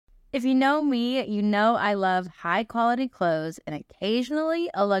If you know me, you know I love high-quality clothes and occasionally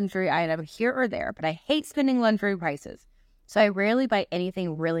a luxury item here or there, but I hate spending luxury prices, so I rarely buy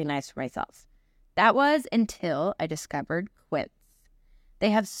anything really nice for myself. That was until I discovered Quince. They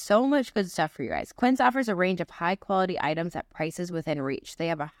have so much good stuff for you guys. Quince offers a range of high-quality items at prices within reach. They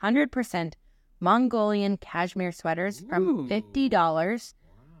have 100% Mongolian cashmere sweaters from $50,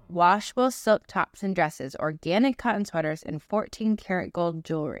 washable silk tops and dresses, organic cotton sweaters, and 14-karat gold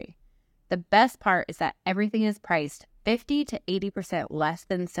jewelry. The best part is that everything is priced 50 to 80% less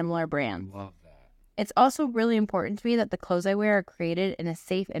than similar brands. Love that. It's also really important to me that the clothes I wear are created in a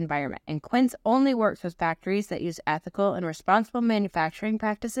safe environment, and Quince only works with factories that use ethical and responsible manufacturing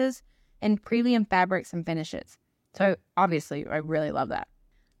practices and premium fabrics and finishes. So obviously, I really love that.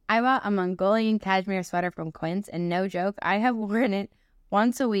 I bought a Mongolian cashmere sweater from Quince, and no joke, I have worn it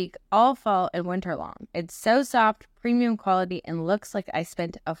once a week, all fall and winter long. It's so soft, premium quality, and looks like I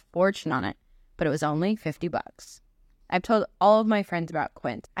spent a fortune on it, but it was only $50. I've told all of my friends about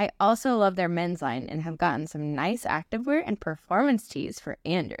Quince. I also love their men's line and have gotten some nice activewear and performance tees for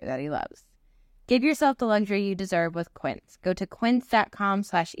Andrew that he loves. Give yourself the luxury you deserve with Quince. Go to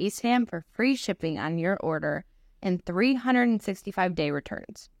quince.com/eastfam for free shipping on your order and 365-day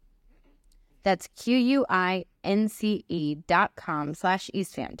returns. That's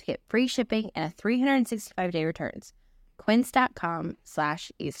QUINCE.com/eastfam to get free shipping and a 365-day returns.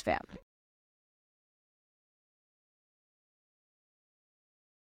 Quince.com/eastfam.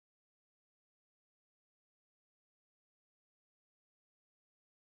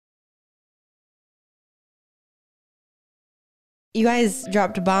 You guys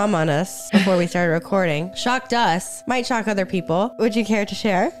dropped a bomb on us before we started recording. Shocked us. Might shock other people. Would you care to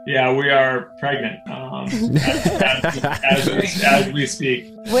share? Yeah, we are pregnant as we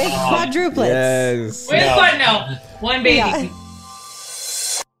speak. With quadruplets. Yes. One baby. Yeah.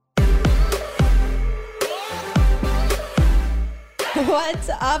 What's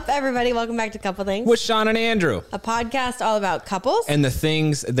up, everybody? Welcome back to Couple Things. With Sean and Andrew. A podcast all about couples. And the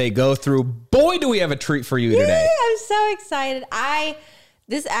things they go through. Boy, do we have a treat for you today. I'm so excited.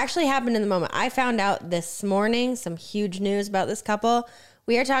 This actually happened in the moment. I found out this morning some huge news about this couple.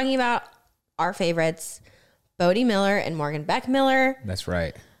 We are talking about our favorites, Bode Miller and Morgan Beck Miller. That's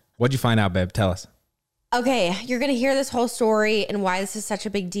right. What'd you find out, babe? Tell us. Okay, you're going to hear this whole story and why this is such a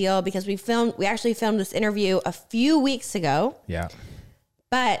big deal because we actually filmed this interview a few weeks ago. Yeah.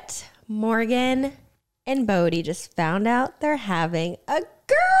 But Morgan and Bode just found out they're having a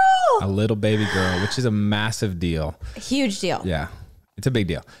girl. A little baby girl, which is a massive deal. A huge deal. Yeah. It's a big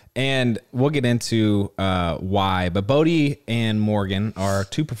deal. And we'll get into why. But Bode and Morgan are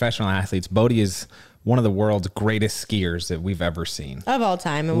two professional athletes. Bode is one of the world's greatest skiers that we've ever seen. Of all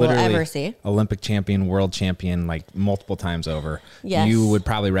time and Literally we'll ever see. Olympic champion, world champion, like multiple times over. Yes. You would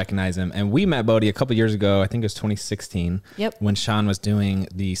probably recognize him. And we met Bode a couple years ago. I think it was 2016. Yep. When Sean was doing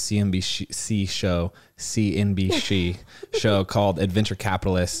the CNBC show called Adventure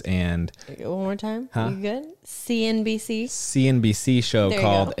Capitalists and... One more time. Huh? You good? CNBC show There you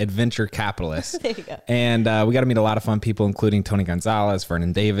called go. Adventure Capitalists. There you go. And we got to meet a lot of fun people, including Tony Gonzalez,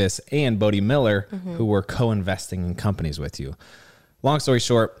 Vernon Davis, and Bode Miller, who were co-investing in companies with you. Long story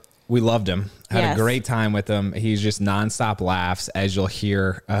short, we loved him. Had a great time with him. He's just nonstop laughs, as you'll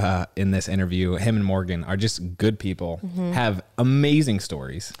hear in this interview. Him and Morgan are just good people, have amazing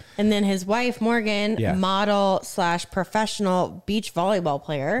stories. And then his wife, Morgan, Yeah. model/professional beach volleyball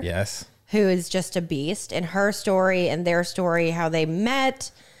player. Yes. Who is just a beast, and her story and their story, how they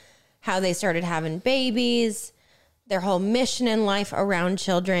met, how they started having babies, their whole mission in life around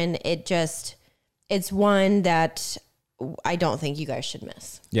children. It's one that I don't think you guys should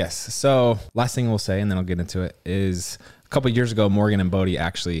miss. Yes. So last thing we'll say, and then I'll get into it, is a couple of years ago, Morgan and Bode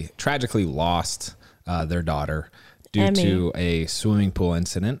actually tragically lost their daughter due to a swimming pool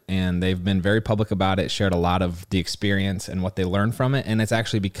incident. And they've been very public about it, shared a lot of the experience and what they learned from it. And it's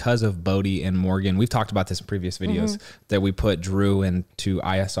actually because of Bode and Morgan. We've talked about this in previous videos that we put Drew into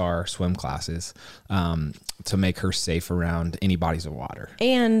ISR swim classes to make her safe around any bodies of water.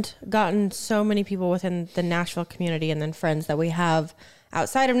 And gotten so many people within the Nashville community and then friends that we have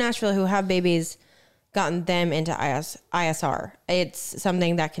outside of Nashville who have babies, gotten them into ISR. It's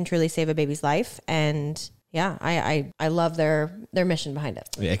something that can truly save a baby's life. And yeah, I love their mission behind it.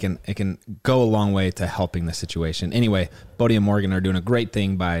 It can go a long way to helping the situation. Anyway, Bode and Morgan are doing a great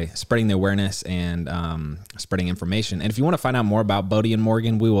thing by spreading the awareness and spreading information. And if you want to find out more about Bode and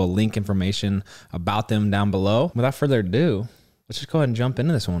Morgan, we will link information about them down below. Without further ado, let's just go ahead and jump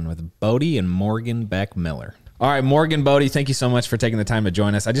into this one with Bode and Morgan Beck Miller. All right, Morgan, Bode, thank you so much for taking the time to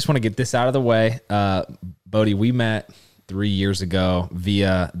join us. I just want to get this out of the way. Bode, we met 3 years ago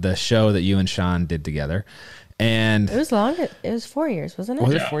via the show that you and Sean did together. And It was long. It was 4 years, wasn't it?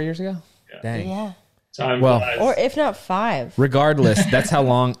 was it 4 years ago? Dang. Yeah. Time Well, flies. Or if not 5. Regardless, that's how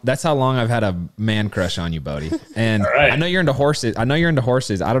long I've had a man crush on you, Bode. And right. I know you're into horses. I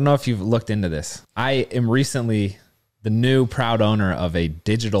don't know if you've looked into this. I am recently the new proud owner of a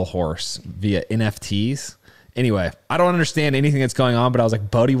digital horse via NFTs. Anyway, I don't understand anything that's going on, but I was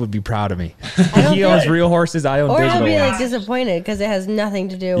like, Bode would be proud of me. He owns real horses. I own Or digital he'll be ones. like disappointed because it has nothing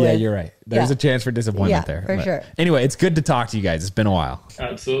to do with. Yeah, you're right. There's Yeah. a chance for disappointment Yeah, there. for But sure. Anyway, it's good to talk to you guys. It's been a while.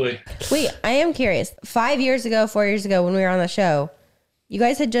 Absolutely. Wait, I am curious. 4 years ago, when we were on the show, you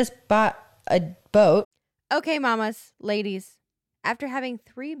guys had just bought a boat. Okay, mamas, ladies. After having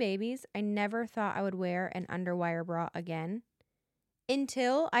 3 babies, I never thought I would wear an underwire bra again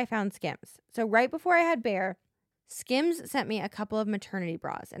until I found Skims. So right before I had Bear, Skims sent me a couple of maternity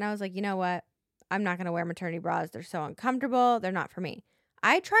bras. And I was like, you know what? I'm not going to wear maternity bras. They're so uncomfortable. They're not for me.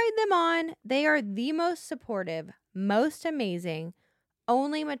 I tried them on. They are the most supportive, most amazing,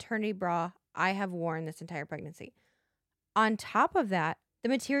 only maternity bra I have worn this entire pregnancy. On top of that, the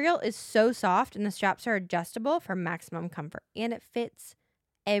material is so soft and the straps are adjustable for maximum comfort. And it fits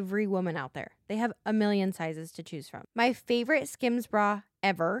every woman out there. They have a million sizes to choose from. My favorite Skims bra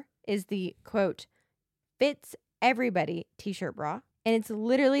ever is the, quote, fits everybody t-shirt bra. And it's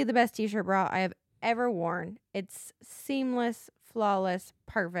literally the best t-shirt bra I have ever worn. It's seamless, flawless,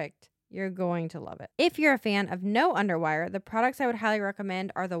 perfect. You're going to love it. If you're a fan of no underwire, the products I would highly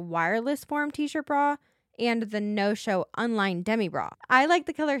recommend are the wireless form t-shirt bra and the no-show unlined demi bra. I like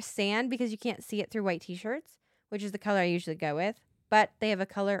the color sand because you can't see it through white t-shirts, which is the color I usually go with, but they have a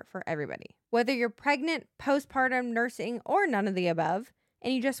color for everybody. Whether you're pregnant, postpartum, nursing, or none of the above,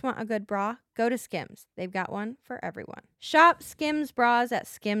 and you just want a good bra, go to Skims. They've got one for everyone. Shop Skims bras at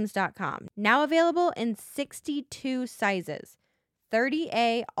skims.com. Now available in 62 sizes,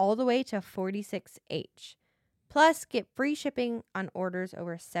 30A all the way to 46H. Plus, get free shipping on orders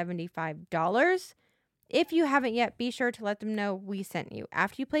over $75. If you haven't yet, be sure to let them know we sent you.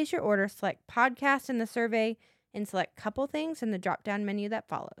 After you place your order, select podcast in the survey and select couple things in the drop-down menu that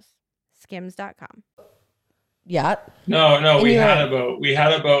follows. Skims.com. Yeah. No, And we you had were- a boat. We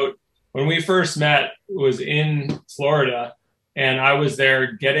had a boat when we first met. It was in Florida, and I was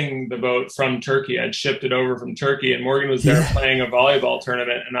there getting the boat from Turkey. I'd shipped it over from Turkey, and Morgan was there playing a volleyball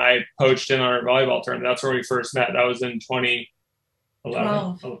tournament, and I poached in on our volleyball tournament. That's where we first met. That was in 2011,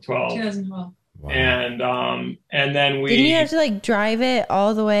 12. 2012. Wow. And then we Didn't you have to like drive it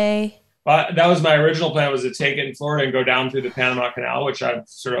all the way? that was my original plan, was to take it in Florida and go down through the Panama Canal, which I've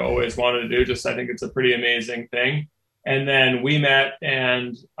sort of always wanted to do. Just, I think it's a pretty amazing thing. And then we met,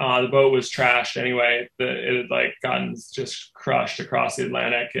 and the boat was trashed anyway. It had like gotten just crushed across the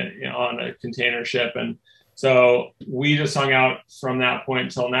Atlantic and, on a container ship. And so we just hung out from that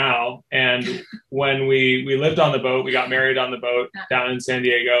point till now. And when we lived on the boat, we got married on the boat down in San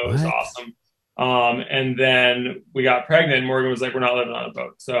Diego. It was What? awesome. And then we got pregnant, and Morgan was like, we're not living on a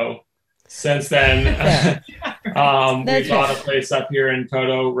boat. So since then, we That's bought a fair. place up here in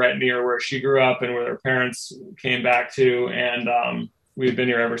Koto, right near where she grew up and where her parents came back to. And we've been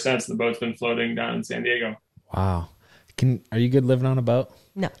here ever since. The boat's been floating down in San Diego. Wow. Are you good living on a boat?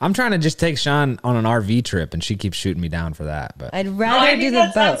 No. I'm trying to just take Sean on an RV trip, and she keeps shooting me down for that. But I'd Oh, rather I do think the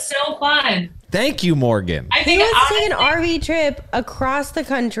that boat. sounds so fun. thank you, Morgan. I Who think wants to take an honestly- RV trip across the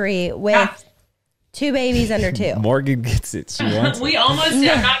country with Yeah. 2 babies under 2? Morgan gets it. She wants it. we almost did.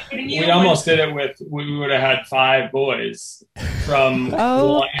 I'm not kidding you. We almost did it with, we would have had 5 boys from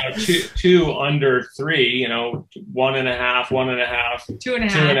Oh. two under 3, 1.5, 1.5, 2.5.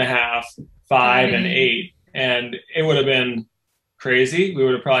 2.5, 5, and 8. And it would have been crazy. We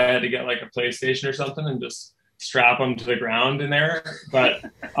would have probably had to get like a PlayStation or something and just strap them to the ground in there. But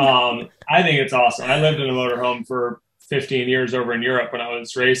I think it's awesome. I lived in a motorhome for 15 years over in Europe when I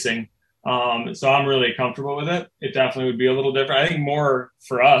was racing. So I'm really comfortable with it. It definitely would be a little different. I think more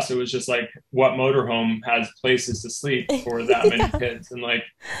for us, it was just like, what motorhome has places to sleep for that many kids? And like,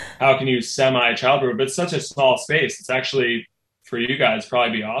 how can you semi-childproof? But it's such a small space. It's actually, for you guys,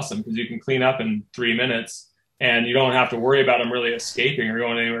 probably be awesome because you can clean up in 3 minutes and you don't have to worry about them really escaping or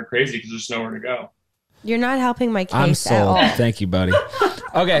going anywhere crazy because there's nowhere to go. You're not helping my I'm case at sold. all. Thank you, buddy.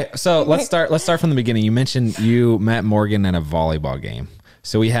 Okay, so let's start from the beginning. You mentioned you met Morgan at a volleyball game.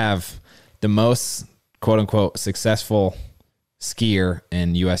 So we have the most quote unquote successful skier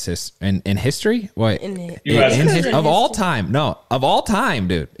in in history. What? Of all time? No, of all time,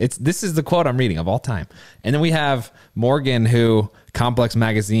 dude. This is the quote I'm reading, of all time. And then we have Morgan, who Complex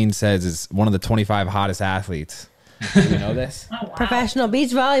Magazine says is one of the 25 hottest athletes. Do you know this? Oh, wow. Professional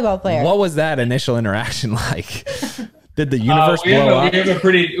beach volleyball player. What was that initial interaction like? Did the universe blow up? We have a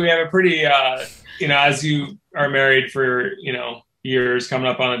pretty, as you are married for, years coming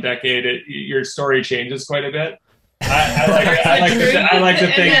up on a decade, your story changes quite a bit. I like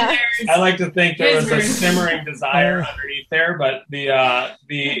to think there was a simmering desire underneath there, but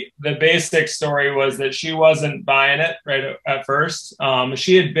the basic story was that she wasn't buying it right at first.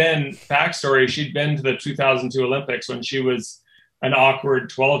 She'd been to the 2002 Olympics when she was an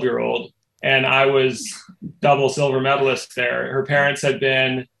awkward 12-year-old, and I was double silver medalist there. Her parents had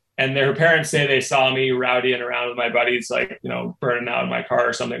been, and her parents say they saw me rowdying around with my buddies, like, burning out in my car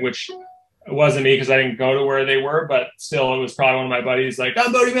or something, which it wasn't me because I didn't go to where they were, but still, it was probably one of my buddies like,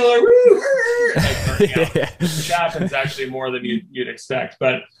 I'm Bode Miller, woo, which happens actually more than you'd expect.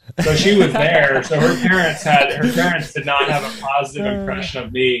 But so she was there. So her parents did not have a positive impression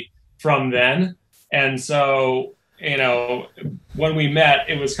of me from then. And so, when we met,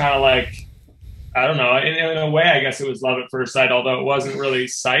 it was kind of like, I don't know, in a way, I guess it was love at first sight, although it wasn't really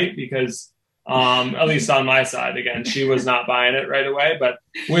sight because at least on my side, again, she was not buying it right away. But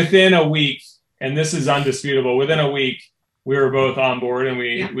within a week, and this is undisputable, within a week, we were both on board, and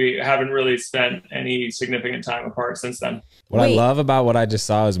we haven't really spent any significant time apart since then. What I love about what I just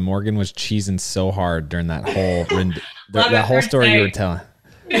saw is Morgan was cheesing so hard during that whole story you were telling.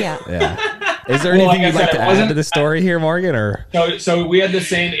 Yeah. Is there anything you'd like to add to the story here, Morgan? Or so we had the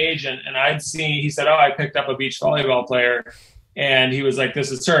same agent, and he said, I picked up a beach volleyball player. And he was like, this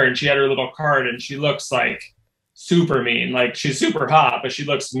is her. And she had her little card, and she looks like super mean. Like, she's super hot, but she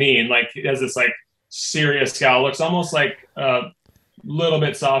looks mean. Like, has this like serious gal, looks almost like a little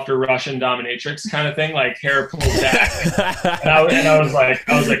bit softer Russian dominatrix kind of thing, like hair pulled back. and I was like,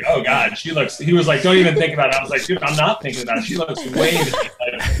 oh God, he was like, don't even think about it. I was like, dude, I'm not thinking about it. She looks way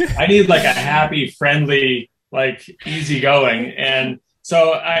like, I need like a happy, friendly, like easygoing. And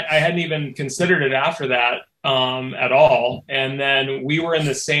so I hadn't even considered it after that at all. And then we were in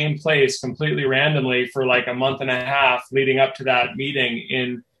the same place completely randomly for like a month and a half leading up to that meeting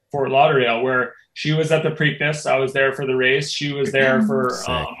in Fort Lauderdale, where she was at the Preakness. I was there for the race. She was there for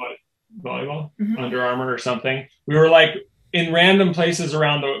volleyball, Under Armour or something. We were like in random places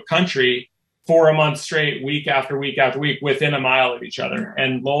around the country for a month straight, week after week after week, within a mile of each other.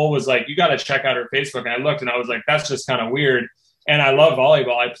 And Lowell was like, you got to check out her Facebook. And I looked, and I was like, that's just kind of weird. And I love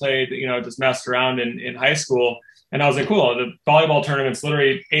volleyball. I played, just messed around in high school. And I was like, cool. The volleyball tournament's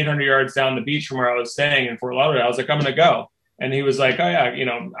literally 800 yards down the beach from where I was staying in Fort Lauderdale. I was like, I'm going to go. And he was like, oh yeah,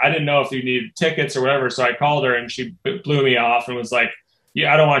 I didn't know if you needed tickets or whatever. So I called her, and she blew me off and was like,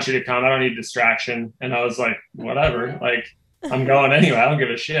 yeah, I don't want you to come. I don't need distraction. And I was like, whatever. Like, I'm going anyway. I don't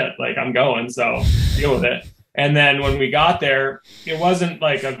give a shit. Like, I'm going. So deal with it. And then when we got there, it wasn't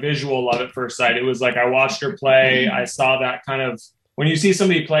like a visual love at first sight. It was like I watched her play. I saw that kind of, when you see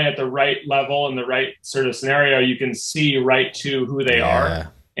somebody play at the right level in the right sort of scenario, you can see right to who they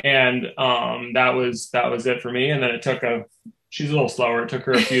are. And that was it for me. And then she's a little slower. It took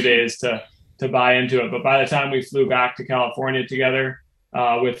her a few days to buy into it. But by the time we flew back to California together,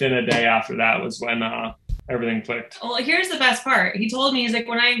 within a day after that was when everything clicked. Well, here's the best part. He told me, he's like,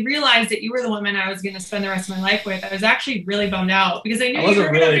 when I realized that you were the woman I was going to spend the rest of my life with, I was actually really bummed out because I knew I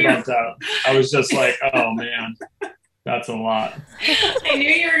wasn't really bummed out. I was just like, oh man, that's a lot. I knew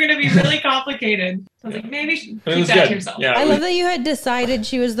you were going to be really complicated. I was like, maybe keep that to yourself. Yeah, I love that you had decided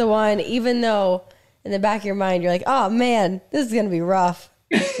she was the one, even though in the back of your mind, you're like, oh man, this is going to be rough.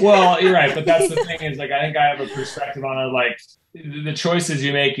 Well, you're right. But that's the thing is, like, I think I have a perspective on it. Like, the choices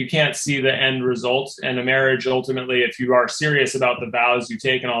you make, you can't see the end results. And a marriage, ultimately, if you are serious about the vows you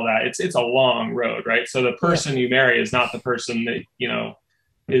take and all that, it's a long road, right? So the person you marry is not the person that,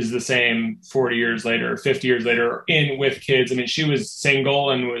 is the same 40 years later, 50 years later, with kids. I mean, she was single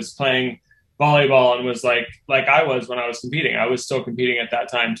and was playing volleyball and was like I was when I was competing. I was still competing at that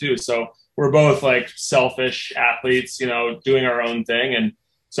time too. So we're both like selfish athletes, doing our own thing. And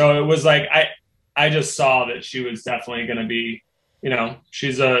so it was like, I just saw that she was definitely going to be,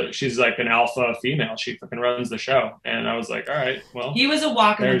 she's like an alpha female. She fucking runs the show. And I was like, all right, well, he was a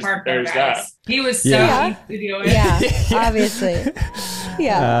walk in the park. There's guys. that. He was so easy to deal with. Yeah, obviously.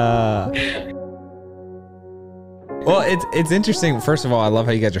 Yeah. Well, it's interesting. First of all, I love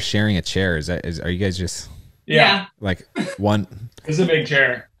how you guys are sharing a chair. Are you guys just like one? It's a big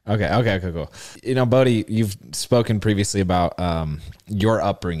chair. Okay, cool. Bode, you've spoken previously about your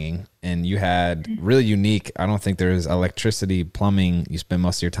upbringing, and you had really unique. I don't think there's electricity, plumbing. You spend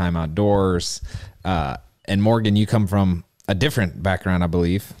most of your time outdoors. And Morgan, you come from a different background, I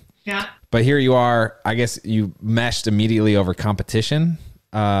believe. Yeah. But here you are. I guess you meshed immediately over competition,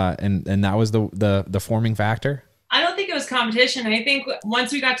 and that was the forming factor. I don't think it was competition. I think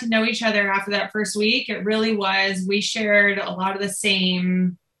once we got to know each other after that first week, it really was, we shared a lot of the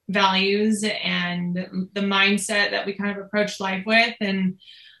same values and the mindset that we kind of approached life with. And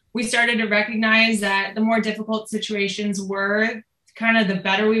we started to recognize that the more difficult situations were, kind of the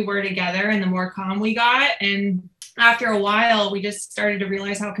better we were together and the more calm we got. And after a while, we just started to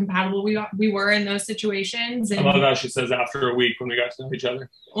realize how compatible we were in those situations. And I love how she says after a week when we got to know each other.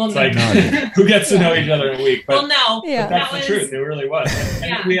 Well, it's like, who gets to know each other in a week? But, no. But that's the truth. It really was.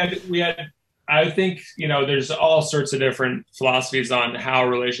 And we had, I think, there's all sorts of different philosophies on how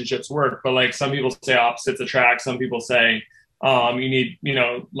relationships work. But like some people say opposites attract. Some people say you need,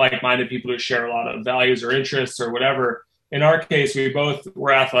 like-minded people who share a lot of values or interests or whatever. In our case, we both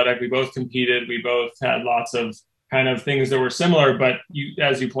were athletic. We both competed. We both had lots of kind of things that were similar, but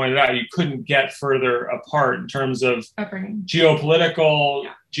as you pointed out, you couldn't get further apart in terms of geopolitical,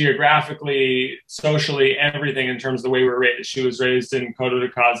 geographically, socially, everything in terms of the way we were raised. She was raised in Coto de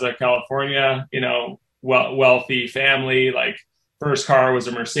Caza, California, wealthy family, like first car was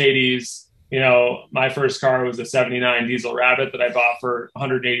a Mercedes. My first car was a 79 diesel Rabbit that I bought for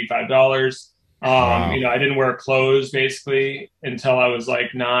 $185. Wow. I didn't wear clothes basically until I was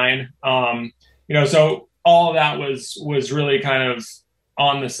like 9. So all of that was really kind of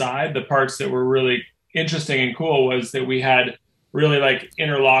on the side. The parts that were really interesting and cool was that we had really like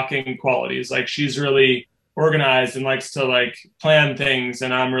interlocking qualities. Like she's really organized and likes to like plan things,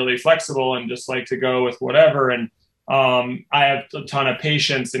 and I'm really flexible and just like to go with whatever. And I have a ton of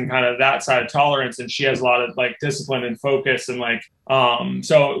patience and kind of that side of tolerance, and she has a lot of like discipline and focus and like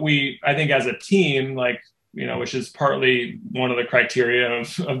so I think as a team, like which is partly one of the criteria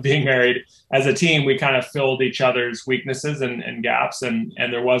of being married. As a team, we kind of filled each other's weaknesses and gaps, and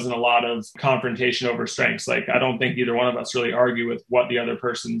there wasn't a lot of confrontation over strengths. Like, I don't think either one of us really argue with what the other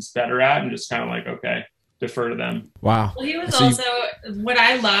person's better at, and just kind of like, okay, defer to them. Wow. Well, he was what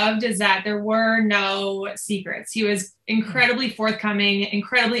I loved is that there were no secrets. He was incredibly forthcoming,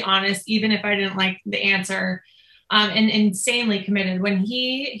 incredibly honest, even if I didn't like the answer, and insanely committed. When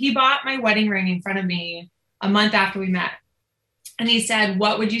he bought my wedding ring in front of me a month after we met. And he said,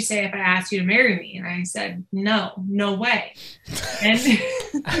 "What would you say if I asked you to marry me?" And I said, no way. And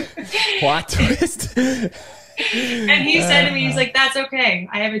plot twist. And he said to me, he's like, "That's okay.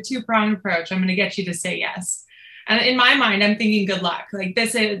 I have a 2-pronged approach. I'm going to get you to say yes." And in my mind, I'm thinking, good luck. Like,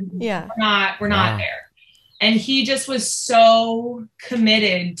 this is, we're not there. And he just was so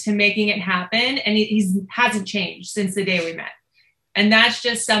committed to making it happen. And he hasn't changed since the day we met. And that's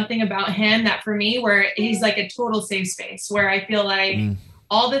just something about him that for me, where he's like a total safe space, where I feel like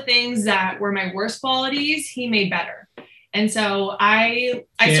all the things that were my worst qualities, he made better. And so I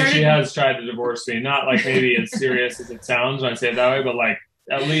started. She has tried to divorce me, not like maybe as serious as it sounds when I say it that way, but like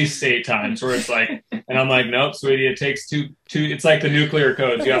at least 8 times where it's like, and I'm like, nope, sweetie, it takes two. It's like the nuclear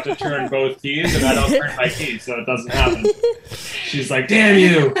codes. You have to turn both keys, and I don't turn my keys, so it doesn't happen. She's like, damn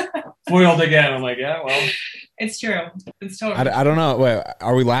you, foiled again. I'm like, yeah, well. It's true. It's totally. I don't know. Wait,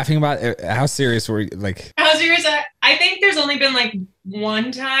 are we laughing about it? How serious were you? Like, how serious? I think there's only been like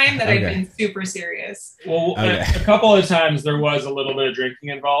one time that I've been super serious. Well, a couple of times there was a little bit of drinking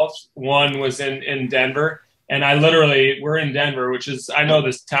involved. One was in Denver, and we're in Denver, which is, I know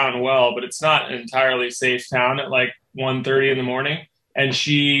this town well, but it's not an entirely safe town at like 1:30 in the morning. And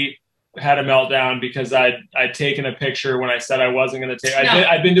she had a meltdown because I'd taken a picture when I said I wasn't going to take.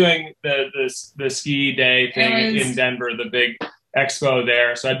 I'd been doing the ski day thing in Denver, the big expo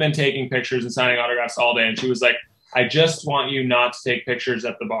there. So I'd been taking pictures and signing autographs all day. And she was like, "I just want you not to take pictures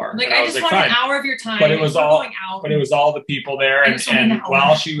at the bar." Like, I just want an hour of your time. But it was all the people there. And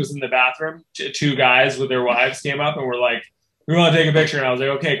while she was in the bathroom, 2 guys with their wives came up and were like, "We want to take a picture." And I was like,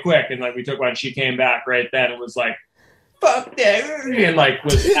 "Okay, quick." And like, we took one. She came back right then and was like, "Fuck that," and like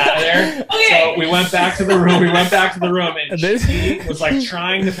was out of there. Okay. So we went back to the room. And she was like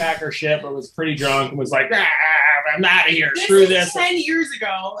trying to pack her shit, but was pretty drunk and was like, "I'm out of here. Screw this." 10 years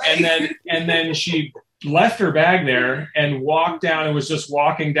ago. And then she left her bag there and walked down and was just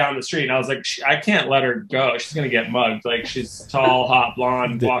walking down the street. And I was like, I can't let her go. She's gonna get mugged. Like, she's tall, hot,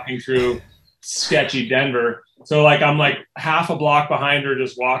 blonde, walking through sketchy Denver. So like, I'm like half a block behind her,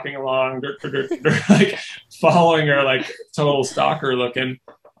 just walking along, like following her, like total stalker looking.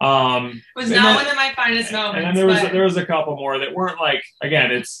 It was not one of my finest moments. And then there was a couple more that weren't like,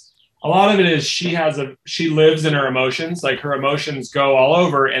 again, it's a lot of it is she lives in her emotions. Like, her emotions go all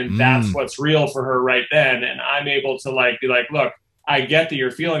over, and that's what's real for her right then. And I'm able to like be like, "Look, I get that you're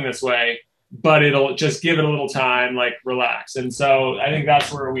feeling this way, but it'll just give it a little time, like relax." And so I think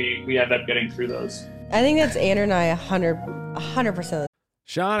that's where we end up getting through those. I think that's Andrew and I 100%.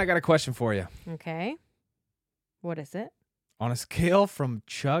 Sean, I got a question for you. Okay. What is it? On a scale from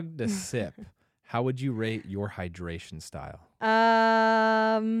chug to sip, how would you rate your hydration style?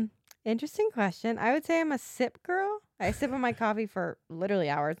 Interesting question. I would say I'm a sip girl. I sip on my coffee for literally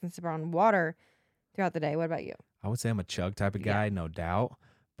hours and sip on water throughout the day. What about you? I would say I'm a chug type of guy, no doubt.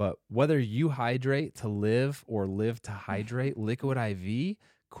 But whether you hydrate to live or live to hydrate, Liquid IV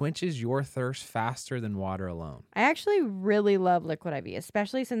quenches your thirst faster than water alone. I actually really love Liquid IV,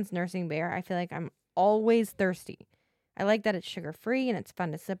 especially since nursing Bear. I feel like I'm always thirsty. I like that it's sugar-free and it's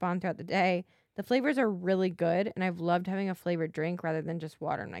fun to sip on throughout the day. The flavors are really good, and I've loved having a flavored drink rather than just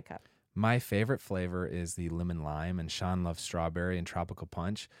water in my cup. My favorite flavor is the lemon lime, and Sean loves strawberry and tropical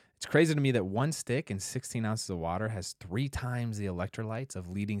punch. It's crazy to me that one stick and 16 ounces of water has 3 times the electrolytes of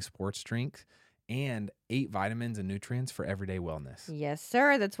leading sports drinks and 8 vitamins and nutrients for everyday wellness. Yes,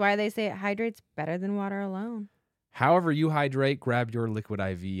 sir. That's why they say it hydrates better than water alone. However you hydrate, grab your Liquid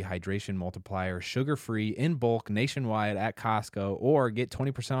IV Hydration Multiplier, sugar-free, in bulk, nationwide at Costco, or get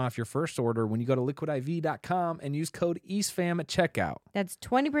 20% off your first order when you go to liquidiv.com and use code EASTFAM at checkout. That's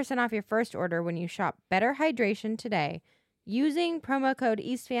 20% off your first order when you shop Better Hydration today using promo code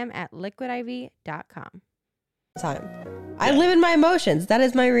EASTFAM at liquidiv.com. Time. I live in my emotions. That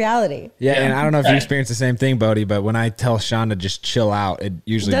is my reality. Yeah, and I don't know if you experience the same thing, Bode, but when I tell Sean to just chill out, it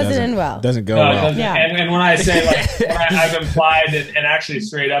usually doesn't end well. Doesn't go well. Doesn't. Yeah. And when I say, like, I've implied it and actually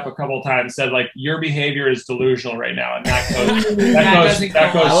straight up a couple of times said, like, your behavior is delusional right now, and that goes.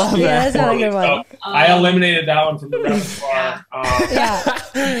 That's not a good one. So I eliminated that one from the repertoire.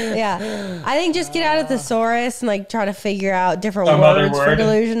 Yeah. I think just get out of thesaurus and like try to figure out different words for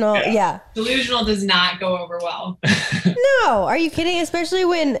delusional. Yeah. Delusional does not go over well. No, are you kidding? Especially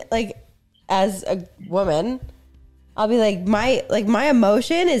when, like, as a woman, I'll be like, my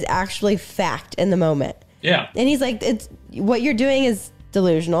emotion is actually fact in the moment. Yeah. And he's like, it's what you're doing is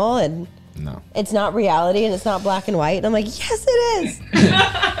delusional and no, it's not reality and it's not black and white. And I'm like, yes, it is.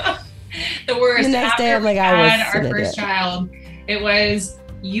 The worst. The next day, I'm like, I was our first child. It was,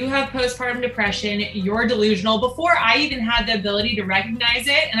 you have postpartum depression. You're delusional. Before I even had the ability to recognize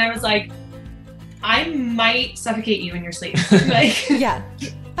it, and I was like, I might suffocate you in your sleep. Like, yeah.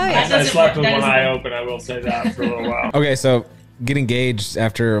 Oh, yeah. I slept with one eye open, I will say that, for a little while. Okay, so get engaged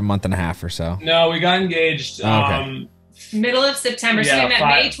after a month and a half or so. No, we got engaged middle of September. So we met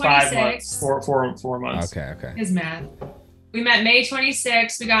May 26th. 5 months. Four months. Okay. His math. We met May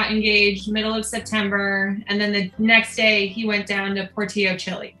 26th. We got engaged middle of September. And then the next day, he went down to Portillo,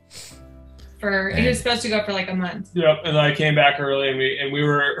 Chile. He was supposed to go for like a month. Yep, and I came back early, and we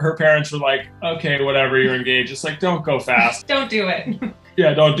were. Her parents were like, "Okay, whatever, you're engaged. Just like, don't go fast. Don't do it."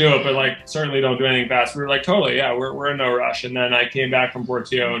 Yeah, don't do it, but like, certainly don't do anything fast. We were like, totally, yeah, we're in no rush. And then I came back from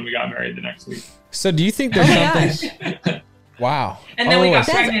Portillo, and we got married the next week. So, do you think there's something? Wow. And then we got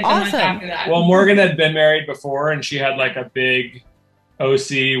pregnant a month after that. Well, Morgan had been married before, and she had like a big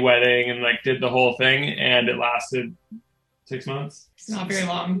OC wedding, and like did the whole thing, and it lasted 6 months. It's not very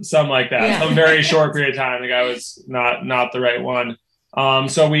long. Something like that. Yeah. Some very short period of time. The guy was not the right one.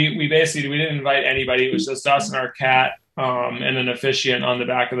 So we basically, we didn't invite anybody. It was just us and our cat, and an officiant on the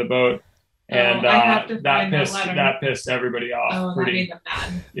back of the boat. And that pissed everybody off. Oh, that made them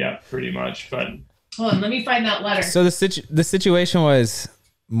mad. Yeah, pretty much. But hold on, let me find that letter. So the situation was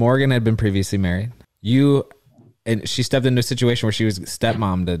Morgan had been previously married. And she stepped into a situation where she was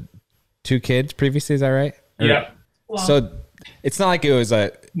stepmom to 2 kids previously. Is that right? Yeah. Well, so it's not like it was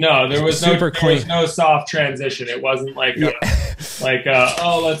there was no soft transition. It wasn't like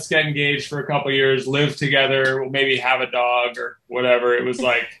let's get engaged for a couple years, live together, maybe have a dog or whatever. It was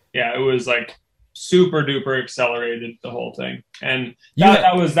like, it was like super duper accelerated, the whole thing. And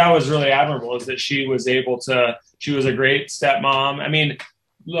that was really admirable, is that she was a great stepmom. I mean,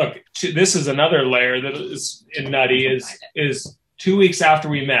 look, this is another layer that is nutty is 2 weeks after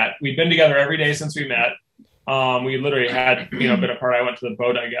we met. We'd been together every day since we met. We literally had, been apart. I went to the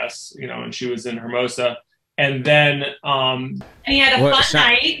Bode, I guess, and she was in Hermosa. And then, and he had a fun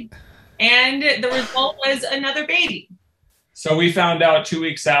night, and the result was another baby. So we found out 2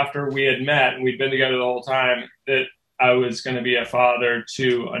 weeks after we had met, and we'd been together the whole time, that I was going to be a father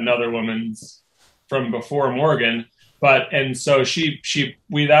to another woman's from before Morgan. So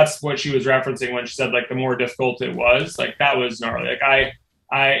that's what she was referencing when she said, like, the more difficult it was, like, that was gnarly. Like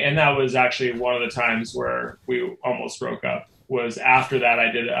and that was actually one of the times where we almost broke up. Was after that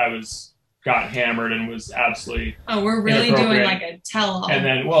got hammered and was absolutely. Oh, we're really doing like a tell-all. And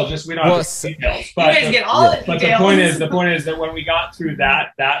then, we don't have the details. But you guys get all the details. But the point is that when we got through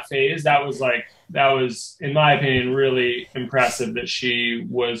that phase, that was, in my opinion, really impressive that she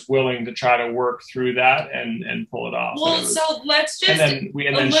was willing to try to work through that and pull it off. Well, so let's just. And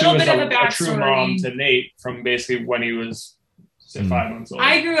then she was a true mom to Nate from basically when he was say 5 months old.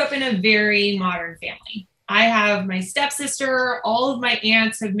 I grew up in a very modern family. I have my stepsister. All of my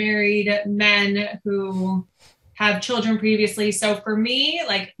aunts have married men who have children previously. So for me,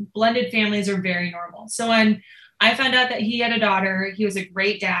 like blended families are very normal. So when I found out that he had a daughter, he was a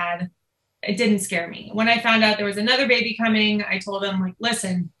great dad. It didn't scare me. When I found out there was another baby coming, I told him, like,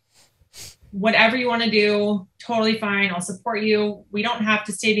 listen, whatever you want to do, totally fine. I'll support you. We don't have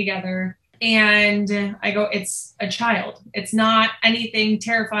to stay together. And I go, it's a child. It's not anything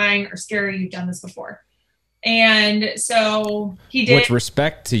terrifying or scary. You've done this before. And so he did. Which,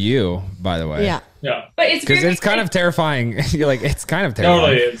 respect to you, by the way. Yeah. Yeah. But it's because it's kind of terrifying. You're like, it's kind of terrifying.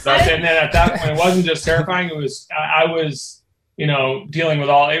 Totally is. And then at that point, it wasn't just terrifying. It was, I was, you know, dealing with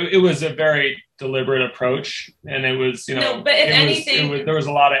all, it was a very deliberate approach. And it was, you know, no, but if anything, there was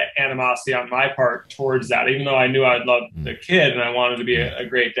a lot of animosity on my part towards that, even though I knew I'd love the kid and I wanted to be a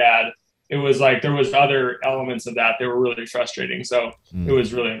great dad. It was like there was other elements of that were really frustrating. So it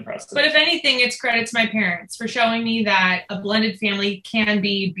was really impressive. But if anything, it's credit to my parents for showing me that a blended family can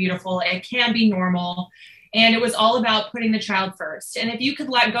be beautiful. It can be normal. And it was all about putting the child first. And if you could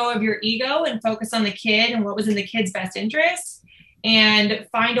let go of your ego and focus on the kid and what was in the kid's best interest and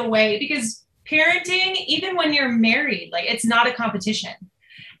find a way, because parenting, even when you're married, like it's not a competition.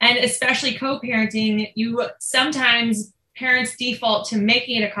 And especially co-parenting, you sometimes parents default to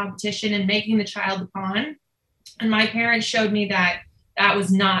making it a competition and making the child the pawn. And my parents showed me that that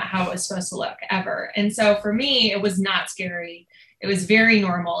was not how it was supposed to look ever. And so for me, it was not scary. It was very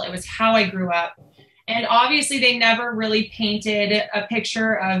normal. It was how I grew up. And obviously they never really painted a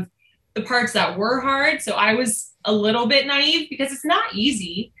picture of the parts that were hard. So I was a little bit naive because it's not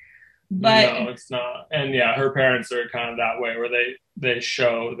easy, but no, it's not. And yeah, her parents are kind of that way where they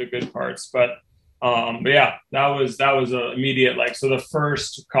show the good parts, but yeah, that was a immediate, like, so the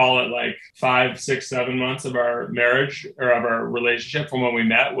first, call it like 5, 6, 7 months of our marriage or of our relationship from when we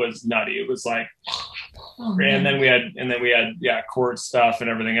met was nutty. It was like, and then we had court stuff and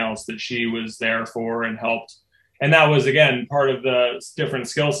everything else that she was there for and helped. And that was, again, part of the different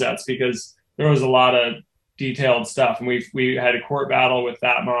skill sets because there was a lot of detailed stuff. And we had a court battle with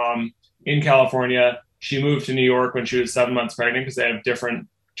that mom in California. She moved to New York when she was 7 months pregnant because they have different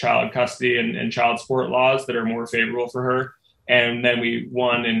child custody and child support laws that are more favorable for her. And then we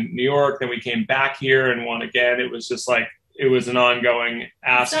won in New York. Then we came back here and won again. It was just like, it was an ongoing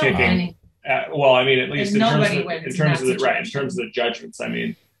ass kicking. Well, I mean, at least in terms of the judgments, I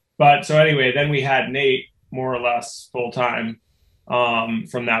mean, but so anyway, then we had Nate more or less full time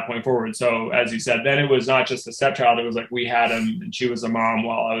from that point forward. So as you said, then it was not just a stepchild. It was like we had him and she was a mom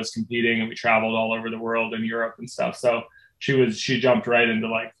while I was competing and we traveled all over the world in Europe and stuff. So she jumped right into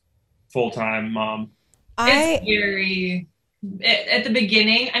like full-time mom. It's scary at the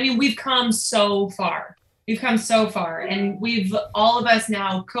beginning. I mean, we've come so far. And we've all of us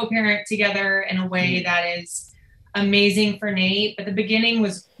now co-parent together in a way that is amazing for Nate. But the beginning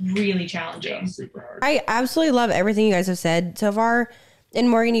was really challenging. Yeah, super hard. I absolutely love everything you guys have said so far. And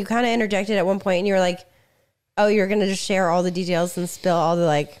Morgan, you kind of interjected at one point and you were like, oh, you're going to just share all the details and spill all the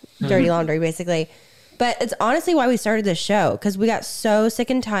like dirty laundry basically. But it's honestly why we started this show, because we got so sick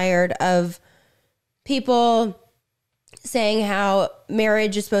and tired of people saying how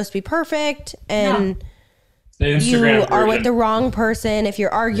marriage is supposed to be perfect and you are with the wrong person if you're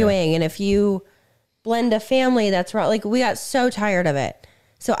arguing and if you blend a family that's wrong. Like, we got so tired of it.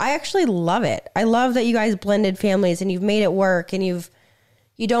 So I actually love it. I love that you guys blended families and you've made it work and you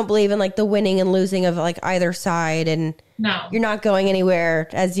don't believe in like the winning and losing of like either side and you're not going anywhere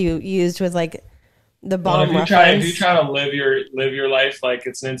as you used with like the bomb if you try to live your life like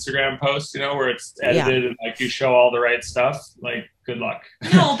it's an Instagram post, you know, where it's edited and like you show all the right stuff, like good luck.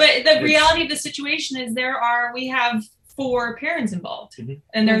 No, but the reality of the situation is we have 4 parents involved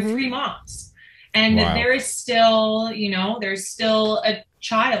and there are 3 moms. And there is still, you know, there's still a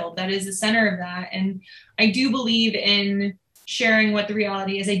child that is the center of that. And I do believe in sharing what the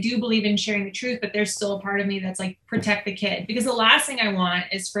reality is. I do believe in sharing the truth, but there's still a part of me that's like, protect the kid. Because the last thing I want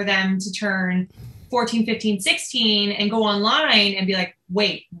is for them to turn 14, 15, 16 and go online and be like,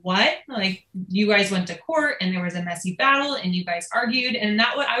 wait, what? Like, you guys went to court and there was a messy battle and you guys argued. And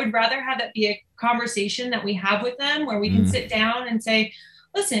I would rather have that be a conversation that we have with them where we can sit down and say,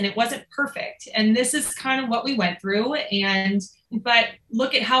 listen, it wasn't perfect. And this is kind of what we went through. But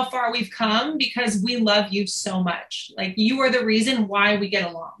look at how far we've come because we love you so much. Like, you are the reason why we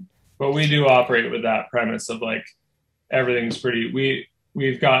get along. But we do operate with that premise of like, everything's pretty,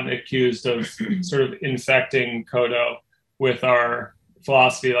 we've gotten accused of sort of infecting Kodo with our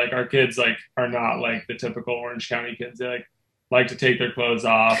philosophy. Like, our kids like are not like the typical Orange County kids. They like to take their clothes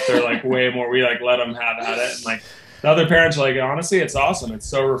off. They're like way more, we like let them have at it. And like, the other parents are like, honestly, it's awesome. It's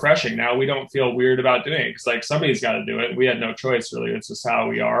so refreshing. Now we don't feel weird about doing it because like somebody's got to do it. We had no choice really. It's just how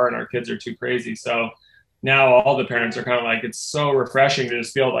we are, and our kids are too crazy. So now all the parents are kind of like, it's so refreshing to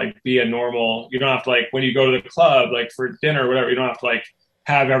just feel like be a normal. You don't have to like when you go to the club, like for dinner or whatever, you don't have to like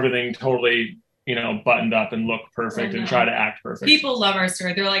have everything totally, buttoned up and look perfect and try to act perfect. People love our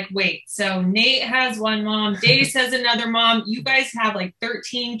story. They're like, wait, so Nate has one mom, Dace has another mom. You guys have like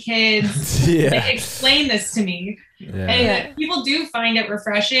 13 kids. Yeah. Explain this to me. Yeah. And people do find it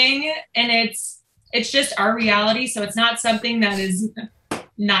refreshing, and it's just our reality. So it's not something that is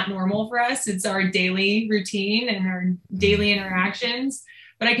not normal for us. It's our daily routine and our daily interactions.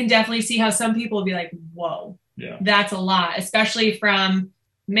 But I can definitely see how some people will be like, whoa, that's a lot, especially from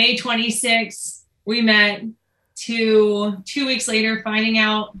May 26th, we met to 2 weeks later, finding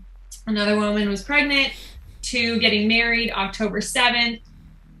out another woman was pregnant, to getting married October 7th,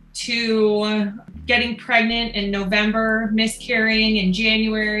 to getting pregnant in November, miscarrying in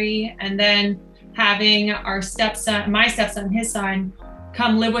January, and then having my stepson, his son,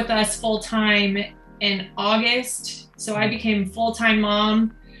 come live with us full time in August. So I became full-time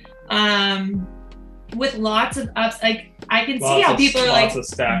mom. With lots of ups, like I can see how people are like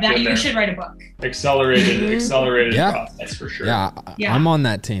that. You should write a book. Accelerated process for sure. Yeah, I'm on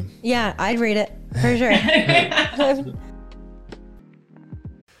that team. Yeah, I'd read it for sure.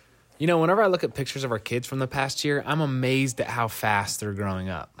 Whenever I look at pictures of our kids from the past year, I'm amazed at how fast they're growing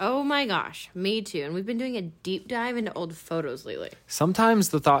up. Oh my gosh, me too. And we've been doing a deep dive into old photos lately. Sometimes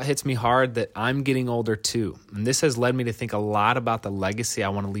the thought hits me hard that I'm getting older too. And this has led me to think a lot about the legacy I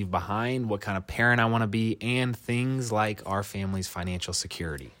want to leave behind, what kind of parent I want to be, and things like our family's financial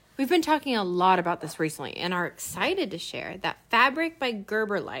security. We've been talking a lot about this recently and are excited to share that Fabric by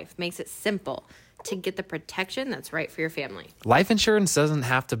Gerber Life makes it simple to get the protection that's right for your family. Life insurance doesn't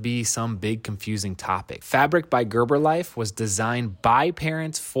have to be some big confusing topic. Fabric by Gerber Life was designed by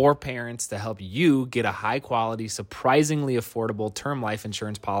parents for parents to help you get a high quality, surprisingly affordable term life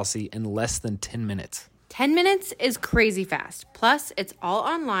insurance policy in less than 10 minutes. 10 minutes is crazy fast. Plus, it's all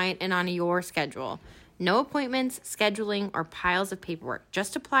online and on your schedule. No appointments, scheduling, or piles of paperwork.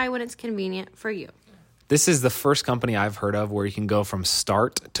 Just apply when it's convenient for you. This is the first company I've heard of where you can go from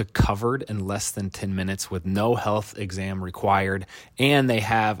start to covered in less than 10 minutes with no health exam required, and they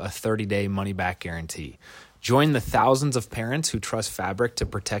have a 30-day money-back guarantee. Join the thousands of parents who trust Fabric to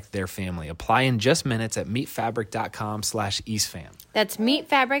protect their family. Apply in just minutes at meetfabric.com/EastFam. That's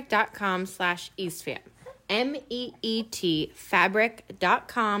meetfabric.com/EastFam. MEET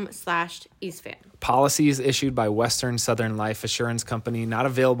fabric.com/EastFam. Policies issued by Western Southern Life Assurance Company, not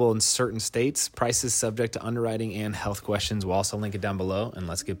available in certain states. Prices subject to underwriting and health questions. We'll also link it down below, and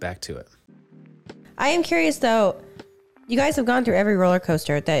let's get back to it. I am curious though, you guys have gone through every roller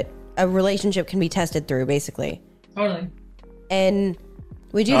coaster that a relationship can be tested through, basically. Totally. And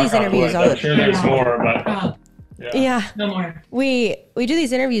we do these interviews all the time. I'm sure there's more, but yeah. No more. We do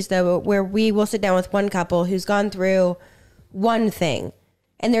these interviews though where we will sit down with one couple who's gone through one thing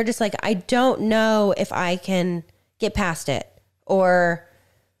and they're just like, I don't know if I can get past it or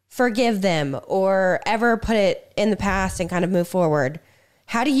forgive them or ever put it in the past and kind of move forward.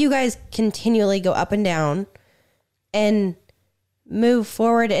 How do you guys continually go up and down and move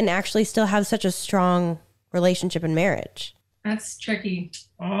forward and actually still have such a strong relationship and marriage? That's tricky.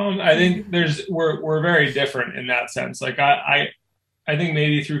 I think we're very different in that sense. Like I think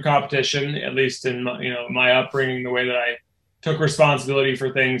maybe through competition, at least in my upbringing, the way that I took responsibility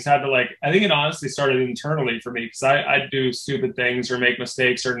for things, I think it honestly started internally for me because I'd do stupid things or make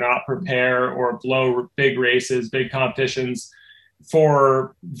mistakes or not prepare or blow big races, big competitions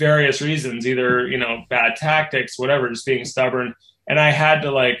for various reasons, either, bad tactics, whatever, just being stubborn. And I had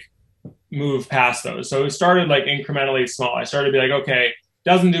to move past those. So it started incrementally small. I started to be like, okay,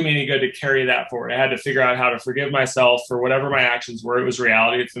 doesn't do me any good to carry that forward. I had to figure out how to forgive myself for whatever my actions were. It was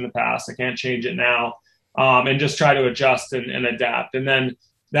reality. It's in the past. I can't change it now. And just try to adjust and adapt. And then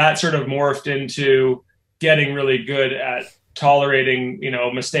that sort of morphed into getting really good at tolerating,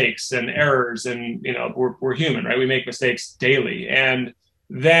 mistakes and errors. And, we're human, right? We make mistakes daily. And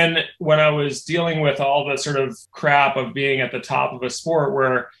then when I was dealing with all the sort of crap of being at the top of a sport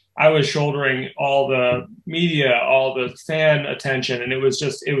where I was shouldering all the media, all the fan attention, and it was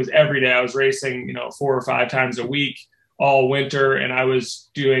every day. I was racing, 4 or 5 times a week all winter, and I was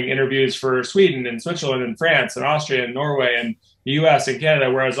doing interviews for Sweden and Switzerland and France and Austria and Norway and the US and Canada,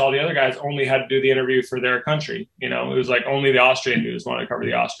 whereas all the other guys only had to do the interview for their country. It was only the Austrian news wanted to cover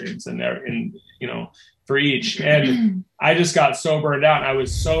the Austrians and for each. And I just got so burned out and I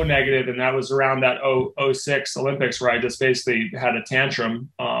was so negative. And that was around that 06 Olympics where I just basically had a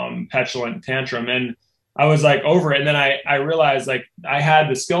tantrum, petulant tantrum. And I was like over it. And then I realized like I had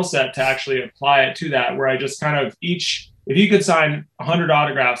the skill set to actually apply it to that, where I just kind of if you could sign 100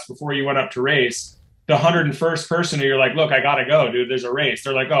 autographs before you went up to race, the 101st person who you're like, look, I got to go, dude, there's a race.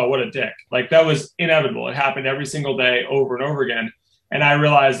 They're like, oh, what a dick. Like that was inevitable. It happened every single day over and over again. And I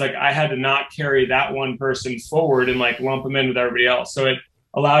realized like I had to not carry that one person forward and like lump them in with everybody else. So it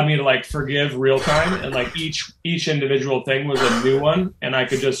allowed me to like forgive real time, and like each individual thing was a new one, and I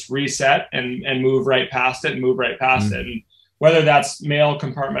could just reset and move right past it and move right past it. And whether that's male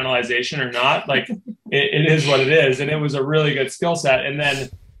compartmentalization or not, like it is what it is. And it was a really good skill set. And then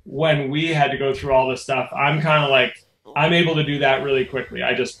when we had to go through all this stuff, I'm kind of like, I'm able to do that really quickly.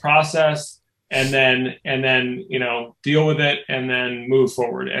 I just process and then, you know, deal with it and then move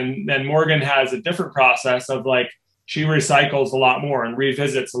forward. And then Morgan has a different process of like, she recycles a lot more and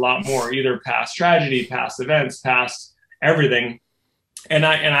revisits a lot more, either past tragedy, past events, past everything. And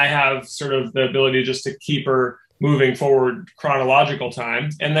I have sort of the ability just to keep her moving forward chronological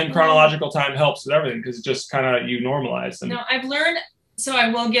time. And then chronological time helps with everything because it just kind of, you normalize them. No, I've learned, so I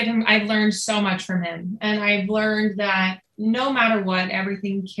will give him, I've learned so much from him. And I've learned that no matter what,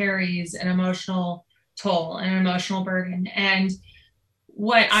 everything carries an emotional toll and an emotional burden. And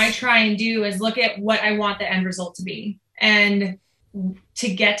what I try and do is look at what I want the end result to be. And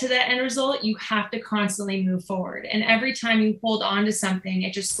to get to that end result, you have to constantly move forward. And every time you hold on to something,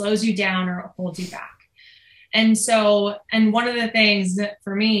 it just slows you down or it holds you back. And so, and one of the things that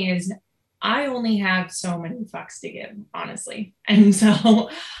for me is I only have so many fucks to give, honestly. And so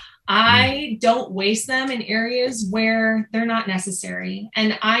I don't waste them in areas where they're not necessary.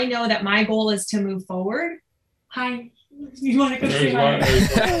 And I know that my goal is to move forward. Hi. You want to go say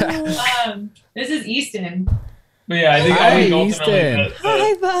hi? This is Easton. But yeah, I think Easton.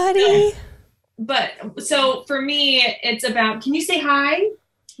 Hi, buddy. But so for me, it's about, can you say hi?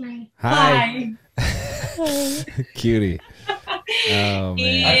 Hi. Cutie. Oh,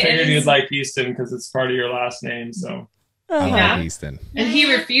 man. I figured you'd like Easton because it's part of your last name. So I like Easton. And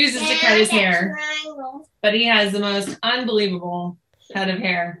he refuses to cut his hair, but he has the most unbelievable head of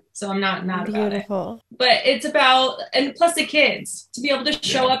hair. So I'm not Beautiful. about it. But it's about, and plus the kids, to be able to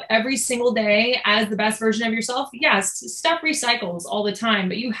show up every single day as the best version of yourself. Yes, stuff recycles all the time,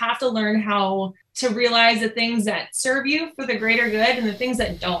 but you have to learn how to realize the things that serve you for the greater good and the things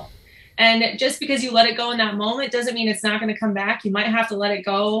that don't. And just because you let it go in that moment doesn't mean it's not going to come back. You might have to let it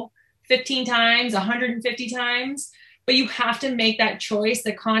go 15 times, 150 times, but you have to make that choice,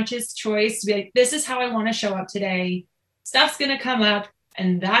 the conscious choice to be like, this is how I want to show up today. Stuff's going to come up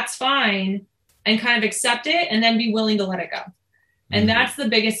and that's fine, and kind of accept it and then be willing to let it go. And that's the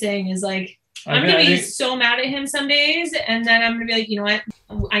biggest thing is like, I'm going to be so mad at him some days. And then I'm going to be like, you know what?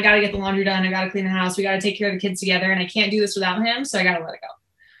 I got to get the laundry done. I got to clean the house. We got to take care of the kids together. And I can't do this without him. So I got to let it go.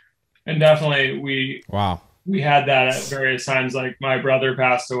 And definitely we had that at various times. Like my brother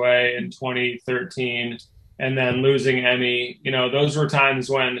passed away in 2013 and then losing Emmy, you know, those were times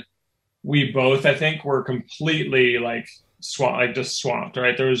when we both, I think, were completely like swamped,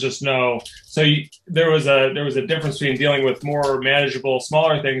 right? There was just there was a difference between dealing with more manageable,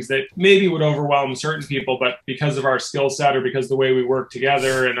 smaller things that maybe would overwhelm certain people, but because of our skill set or because of the way we work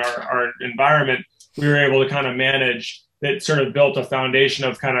together and our environment, we were able to kind of manage. That sort of built a foundation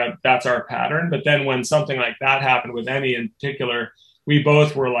of kind of, that's our pattern. But then when something like that happened with Emmy in particular, we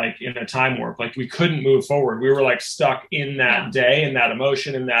both were like in a time warp. Like we couldn't move forward. We were like stuck in that day, in that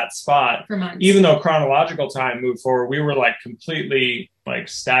emotion, in that spot. For months. Even though chronological time moved forward, we were like completely like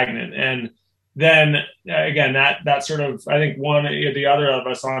stagnant. And then again, that sort of, I think one or the other of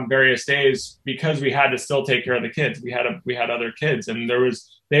us on various days, because we had to still take care of the kids. We had other kids, and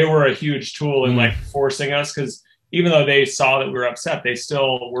they were a huge tool in like forcing us, because even though they saw that we were upset, they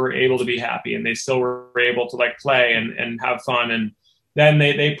still were able to be happy, and they still were able to like play and have fun. And then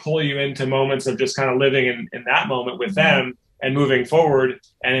they pull you into moments of just kind of living in that moment with them and moving forward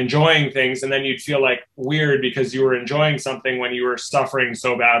and enjoying things. And then you'd feel like weird because you were enjoying something when you were suffering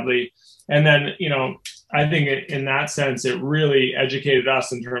so badly. And then, you know, I think in that sense, it really educated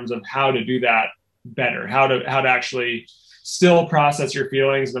us in terms of how to do that better, how to actually still process your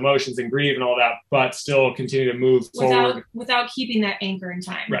feelings and emotions and grieve and all that, but still continue to move forward without keeping that anchor in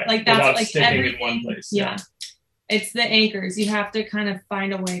time. Right. Like that's without like sticking everything. In one place. Yeah. It's the anchors. You have to kind of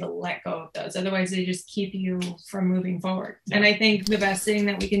find a way to let go of those. Otherwise they just keep you from moving forward. Yeah. And I think the best thing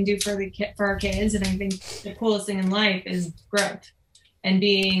that we can do for our kids, and I think the coolest thing in life, is growth and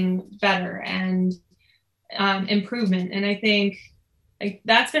being better and improvement. And I think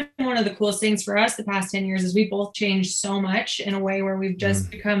that's been one of the coolest things for us the past 10 years is we both changed so much in a way where we've just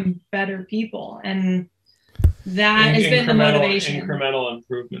become better people. And that has been the motivation. Incremental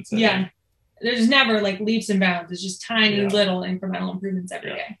improvements. Yeah. there's never like leaps and bounds. It's just tiny little incremental improvements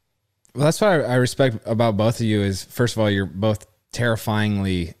every day. Well, that's what I respect about both of you is, first of all, you're both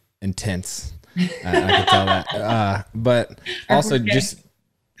terrifyingly intense. I can tell that. But also just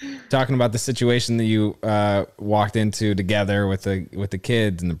talking about the situation that you walked into together with the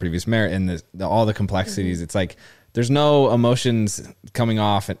kids and the previous marriage and all the complexities. It's like there's no emotions coming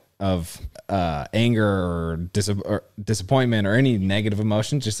off of anger or disappointment or any negative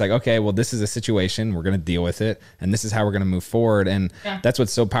emotions. Just like, okay, well, this is a situation, we're going to deal with it, and this is how we're going to move forward. And that's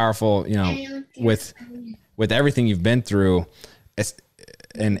what's so powerful, you know, with everything you've been through.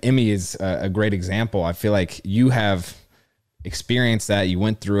 And Emmy is a great example. I feel like you have experienced that, you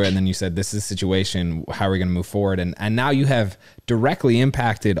went through it, and then you said, this is a situation, how are we going to move forward? And now you have directly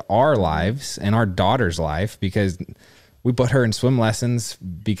impacted our lives and our daughter's life, because we put her in swim lessons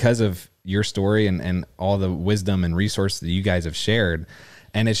because of your story and all the wisdom and resources that you guys have shared.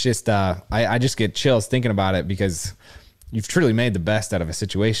 And it's just, I just get chills thinking about it, because you've truly made the best out of a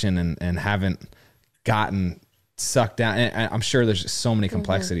situation and haven't gotten sucked down. And I'm sure there's just so many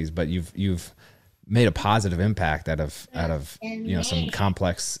complexities, but you've made a positive impact out of you know, some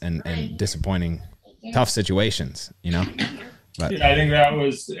complex and disappointing, tough situations, you know. But I think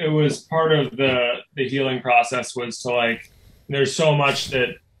it was part of the healing process, was to like, there's so much that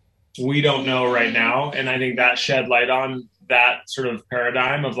we don't know right now, and I think that shed light on that sort of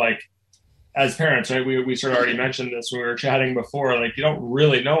paradigm of like, as parents, right? We sort of already mentioned this when we were chatting before. Like, you don't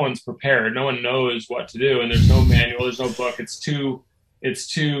really, no one's prepared, no one knows what to do, and there's no manual, there's no book. It's too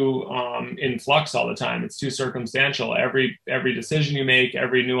in flux all the time. It's too circumstantial. Every decision you make,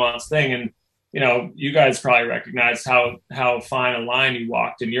 every nuanced thing, and you know, you guys probably recognize how fine a line you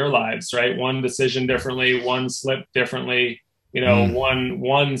walked in your lives, right? One decision differently, one slip differently, you know, one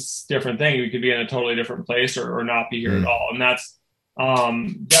different thing. You could be in a totally different place or not be here at all, and that's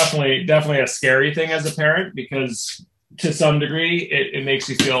definitely a scary thing as a parent, because to some degree it makes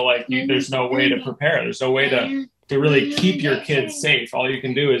you feel like there's no way to prepare. There's no way to really keep your kids safe. All you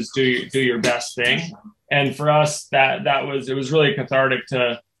can do is do your best thing. And for us, it was really cathartic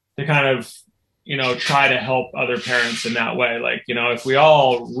to kind of, you know, try to help other parents in that way. Like, you know, if we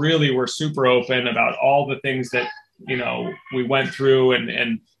all really were super open about all the things that, you know, we went through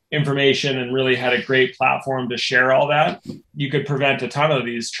and information, and really had a great platform to share all that, you could prevent a ton of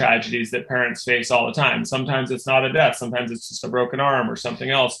these tragedies that parents face all the time. Sometimes it's not a death, sometimes it's just a broken arm or something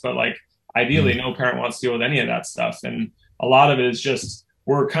else, but like, ideally no parent wants to deal with any of that stuff. And a lot of it is just,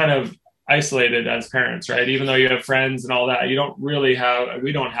 we're kind of isolated as parents, right? Even though you have friends and all that, we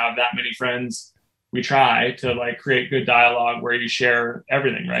don't have that many friends. We try to like create good dialogue where you share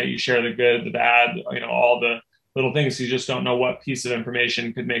everything, right? You share the good, the bad, you know, all the little things. You just don't know what piece of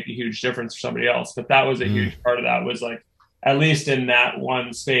information could make a huge difference for somebody else. But that was a huge part of that, was like, at least in that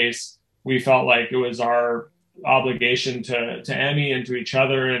one space, we felt like it was our obligation to Emmy and to each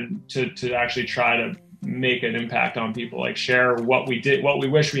other, and to actually try to make an impact on people, like share what we did, what we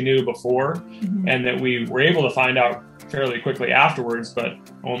wish we knew before, and that we were able to find out fairly quickly afterwards, but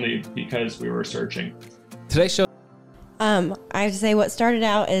only because we were searching. Today's show, I have to say, what started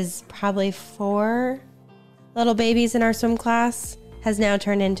out as probably 4 little babies in our swim class has now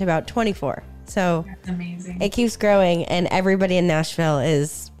turned into about 24. So that's amazing. It keeps growing, and everybody in Nashville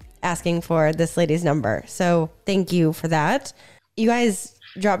is asking for this lady's number. So thank you for that. You guys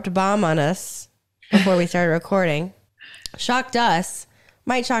dropped a bomb on us before we started recording. Shocked us,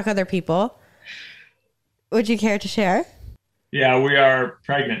 might shock other people. Would you care to share? Yeah, we are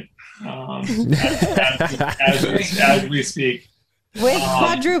pregnant as we speak. With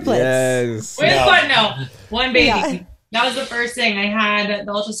quadruplets. Yes. One baby. Yeah. That was the first thing. I had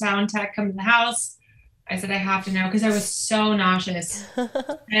the ultrasound tech come to the house. I said, I have to know, because I was so nauseous.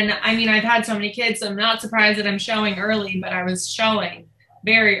 And I mean, I've had so many kids, so I'm not surprised that I'm showing early, but I was showing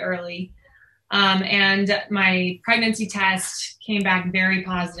very early. And my pregnancy test came back very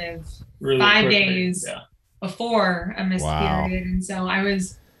positive, really 5 days before a missed period. And so I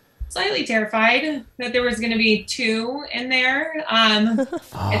was slightly terrified that there was going to be 2 in there.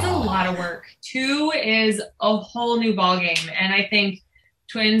 It's a lot of work. 2 is a whole new ballgame. And I think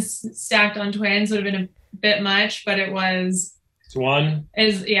twins stacked on twins would have been a bit much, but it was. It's one,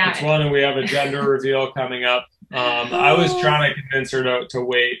 and we have a gender reveal coming up. I was trying to convince her to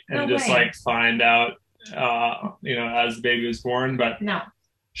wait and like find out, you know, as the baby was born, but no,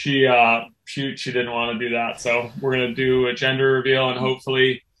 she didn't want to do that. So we're going to do a gender reveal, and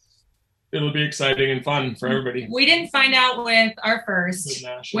hopefully it'll be exciting and fun for everybody. We didn't find out with our first,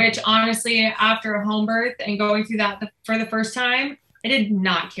 which honestly, after a home birth and going through that for the first time, I did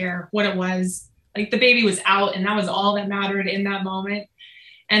not care what it was. Like, the baby was out, and that was all that mattered in that moment.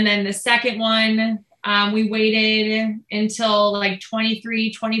 And then the second one, we waited until like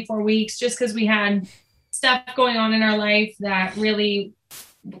 23, 24 weeks, just because we had stuff going on in our life that really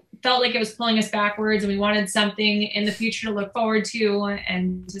felt like it was pulling us backwards, and we wanted something in the future to look forward to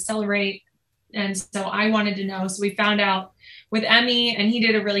and to celebrate. And so I wanted to know. So we found out with Emmy, and he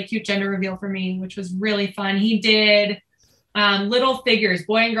did a really cute gender reveal for me, which was really fun. He did little figures,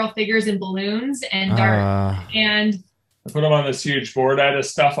 boy and girl figures in balloons and darts. And I put them on this huge board. I had to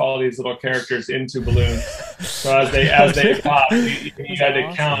stuff all these little characters into balloons. So as they pop, you had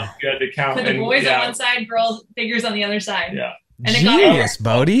to count. You had to count. Put the boys on one side, girls figures on the other side. Yeah. And genius,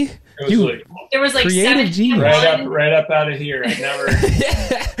 Bode. Really cool. There was like creative genius. Right up out of here. I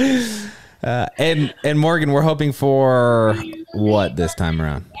never. And Morgan, we're hoping for what this time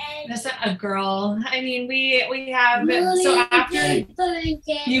around? That's a girl. I mean, we have so after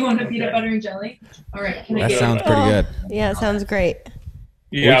you want a peanut butter and jelly. All right. That sounds pretty good. Yeah, it sounds great.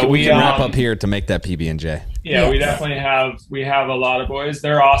 Yeah, we can wrap up here to make that PB&J. Yeah, we definitely have a lot of boys.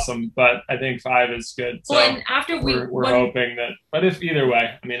 They're awesome, but I think 5 is good. So well, and after we're hoping that. But if either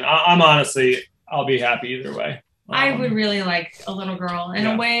way, I mean, I'm honestly, I'll be happy either way. I would really like a little girl. In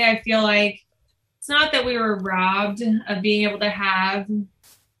a way, I feel like it's not that we were robbed of being able to have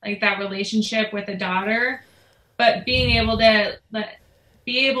like that relationship with a daughter, but being able to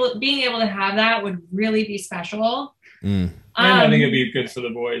have that would really be special. And I think it'd be good for the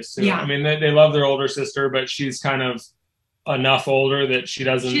boys too. Yeah. I mean, they love their older sister, but she's kind of enough older that she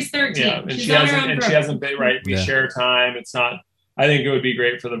doesn't. She's 13. Yeah, and she hasn't been right. We share time. It's not. I think it would be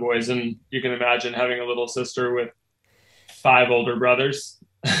great for the boys, and you can imagine having a little sister with 5 older brothers.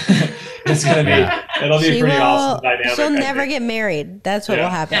 It's gonna be. It'll be pretty awesome dynamic. She'll never get married. That's what will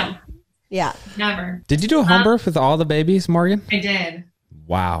happen. No. Yeah, never. Did you do a home birth with all the babies, Morgan? I did.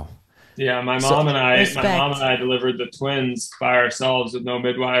 Wow. Yeah, my mom and I delivered the twins by ourselves with no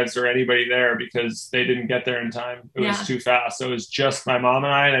midwives or anybody there because they didn't get there in time. It was too fast. So it was just my mom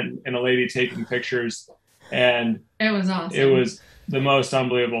and I and a lady taking pictures, and it was awesome. It was the most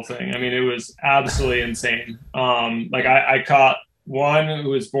unbelievable thing. I mean, it was absolutely insane. Like I caught one who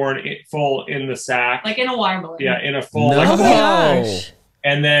was born full in the sack, like in a water balloon. Yeah, in a full. No. Like, gosh.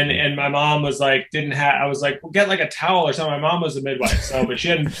 And my mom was like, I was like, well, get like a towel or something. My mom was a midwife, but she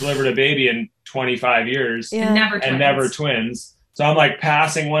hadn't delivered a baby in 25 years and never twins. So I'm like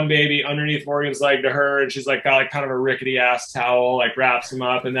passing one baby underneath Morgan's leg to her, and she's like got like kind of a rickety ass towel, like wraps him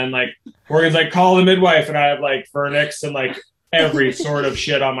up, and then like Morgan's like, call the midwife, and I have like vernix and like every sort of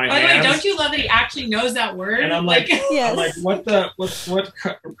shit on my hands. By the way, don't you love that he actually knows that word? And I'm like, I'm like, what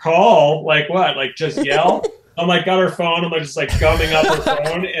call? Like what? Like just yell? I'm like, got her phone. I'm like, just like gumming up her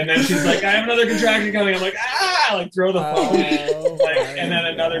phone. And then she's like, I have another contraction coming. I'm like, like throw the phone. And then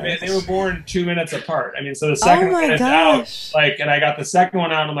another minute. They were born 2 minutes apart. I mean, so the second one is out. Like, and I got the second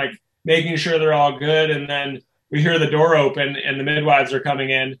one out. I'm like making sure they're all good. And then we hear the door open and the midwives are coming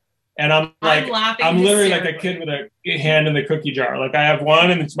in. And I'm like, I'm literally like a kid with a hand in the cookie jar. Like I have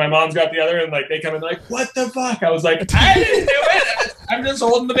one and my mom's got the other, and like they come in like, what the fuck? I was like, I didn't do it. I'm just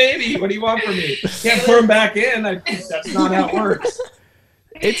holding the baby. What do you want from me? Can't put him back in. That's not how it works.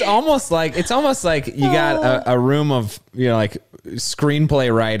 It's almost like you got a room of, like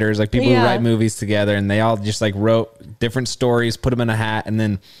screenplay writers, like people who write movies together, and they all just like wrote different stories, put them in a hat, and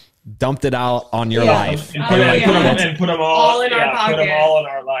then dumped it out on your life and put them all in our pocket. Put them all in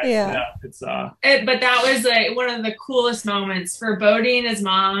our life. Yeah. It's but that was like one of the coolest moments for Bode and his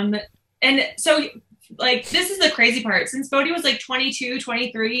mom. And so like this is the crazy part. Since Bode was like 22,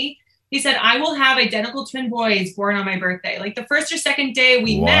 23, he said, I will have identical twin boys born on my birthday. Like the first or second day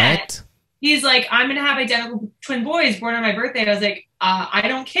we met, he's like, I'm gonna have identical twin boys born on my birthday. I was like, I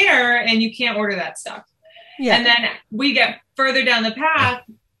don't care, and you can't order that stuff. Yeah. And then we get further down the path.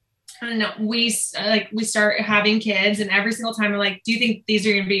 And we start having kids, and every single time we're like, do you think these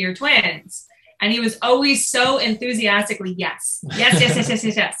are going to be your twins? And he was always so enthusiastically, yes.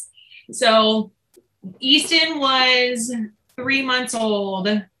 So Easton was 3 months old,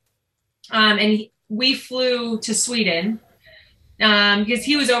 and we flew to Sweden because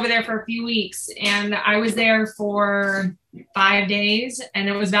he was over there for a few weeks, and I was there for 5 days, and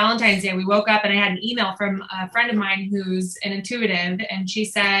it was Valentine's Day. We woke up and I had an email from a friend of mine who's an intuitive, and she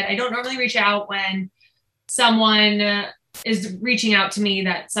said, I don't normally reach out when someone is reaching out to me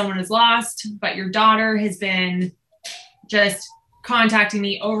that someone is lost, but your daughter has been just contacting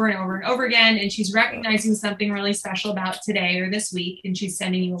me over and over and over again, and she's recognizing something really special about today or this week, and she's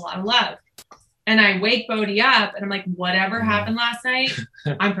sending you a lot of love. And I wake Bode up and I'm like, whatever happened last night,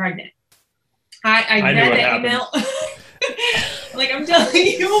 I'm pregnant. I read the email. Like I'm telling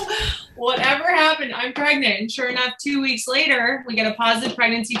you, whatever happened, I'm pregnant. And sure enough, 2 weeks later, we get a positive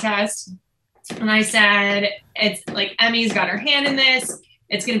pregnancy test. And I said, it's like, Emmy's got her hand in this.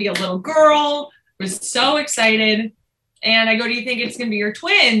 It's going to be a little girl. I was so excited. And I go, do you think it's going to be your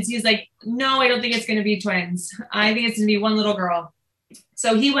twins? He's like, no, I don't think it's going to be twins. I think it's going to be one little girl.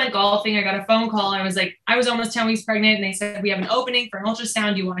 So he went golfing. I got a phone call. I was like, I was almost 10 weeks pregnant. And they said, we have an opening for an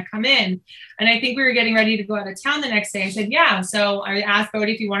ultrasound. Do you want to come in? And I think we were getting ready to go out of town the next day. I said, yeah. So I asked Bode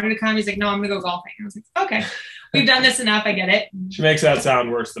if he wanted to come. He's like, no, I'm going to go golfing. I was like, okay, we've done this enough. I get it. She makes that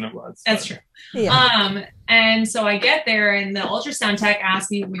sound worse than it was. That's true. Yeah. And so I get there and the ultrasound tech asked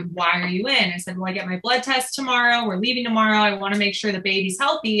me, why are you in? I said, well, I get my blood test tomorrow. We're leaving tomorrow. I want to make sure the baby's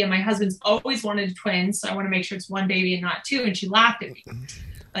healthy. And my husband's always wanted twins. So I want to make sure it's one baby and not two. And she laughed at me.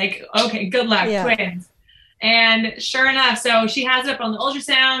 Like, okay, good luck, twins. And sure enough, so she has it up on the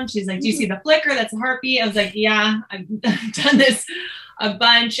ultrasound. She's like, do you see the flicker? That's a heartbeat. I was like, yeah, I've done this a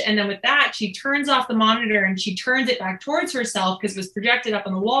bunch. And then with that, she turns off the monitor and she turns it back towards herself because it was projected up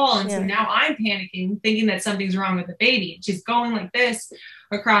on the wall. And so now I'm panicking, thinking that something's wrong with the baby. She's going like this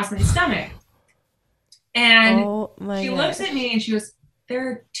across my stomach. And she looks at me and she goes, there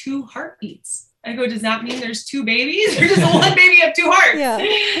are 2 heartbeats. I go, does that mean there's 2 babies? Or does the one baby have 2 hearts?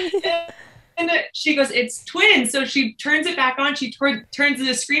 Yeah. And she goes, it's twins. So she turns it back on. She turns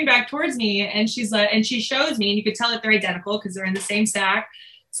the screen back towards me and she's like, and she shows me, and you could tell that they're identical because they're in the same sack.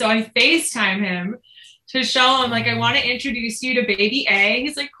 So I FaceTime him to show him, like, I want to introduce you to baby A.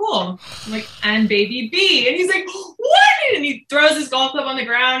 He's like, cool. I'm like, and baby B. And he's like, what? And he throws his golf club on the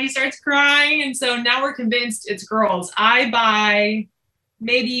ground. He starts crying. And so now we're convinced it's girls. I buy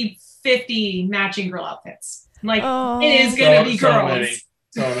maybe 50 matching girl outfits. I'm like, it is going to be girls.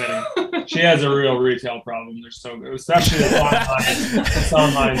 So many. She has a real retail problem. They're so good, especially this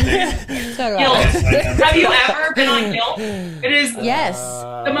online thing. So Guilt. Have you ever been on Guilt? It is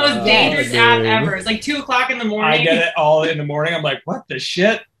the most dangerous app ever. It's like 2:00 in the morning. I get it all in the morning. I'm like, what the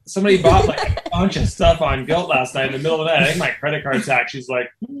shit? Somebody bought like a bunch of stuff on Guilt last night in the middle of the night. I think my credit card's hacked. She's like,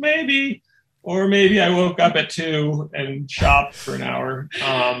 maybe. Or maybe I woke up at 2 and shopped for an hour.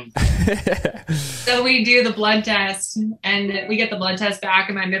 So we do the blood test and we get the blood test back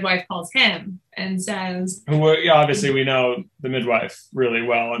and my midwife calls him and says, obviously we know the midwife really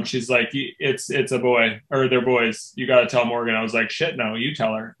well. And she's like, it's a boy, or they're boys. You got to tell Morgan. I was like, shit, no, you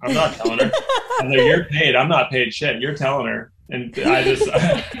tell her. I'm not telling her. I was like, you're paid. I'm not paid shit. You're telling her. And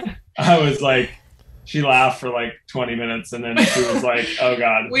I was like, she laughed for like 20 minutes and then she was like, oh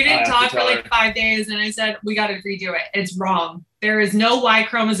God. We didn't talk for like 5 days and I said, we got to redo it. It's wrong. There is no Y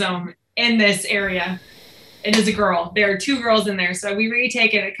chromosome in this area. It is a girl. There are 2 girls in there. So we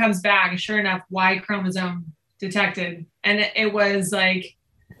retake it. It comes back. Sure enough, Y chromosome detected. And it was like,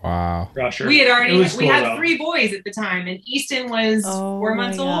 wow. We had 3 boys at the time and Easton was 4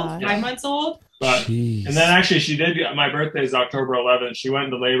 months old, 5 months old. And then actually she did, my birthday is October 11th. She went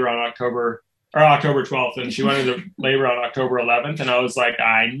into labor on October 12th, and she went into labor on October 11th, and I was like,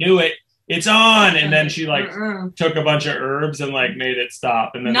 I knew it. It's on. And then she like took a bunch of herbs and like made it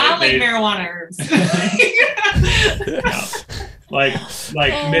stop. And then marijuana herbs. like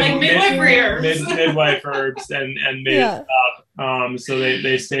midwife herbs and made it stop. So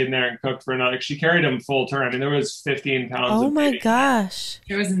they stayed in there and cooked for another. She carried them full term. I mean, there was 15 pounds. Oh my gosh.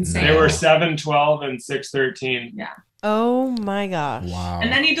 It was insane. They were 7, 12, and 6, 13. Yeah. Oh my gosh. Wow. And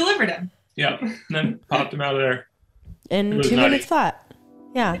then he delivered him. Yeah, and then popped him out of there. In 2 minutes flat.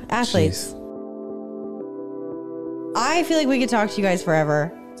 Yeah, athletes. Jeez. I feel like we could talk to you guys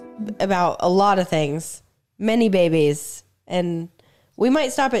forever about a lot of things. Many babies. And we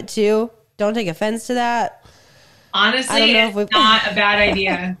might stop at 2. Don't take offense to that. Honestly, it's not a bad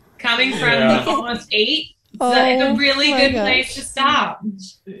idea. Coming from almost 8, it's a really good place to stop.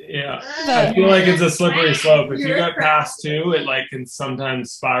 Yeah, I feel like it's a slippery slope. If you get past 2, it like can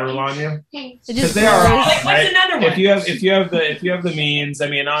sometimes spiral on you. Because they are awesome, right? If you have the means, I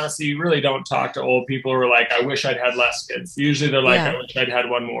mean, honestly, you really don't talk to old people who are like, I wish I'd had less kids. Usually they're like, I wish I'd had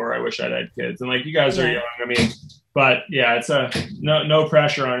one more. I wish I'd had kids. And like, you guys are young. I mean, but yeah, it's no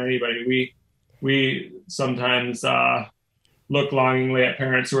pressure on anybody. We sometimes look longingly at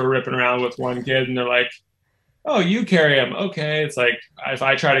parents who are ripping around with one kid, and they're like, oh, you carry them. Okay. It's like, if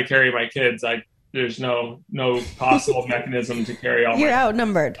I try to carry my kids, there's no possible mechanism to carry all. You're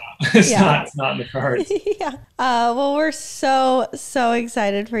outnumbered. It's not in the cards. Yeah. Well, we're so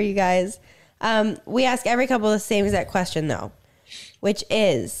excited for you guys. We ask every couple the same exact question though, which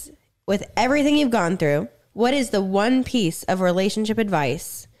is, with everything you've gone through, what is the one piece of relationship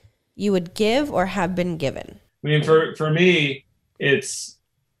advice you would give or have been given? I mean, for me,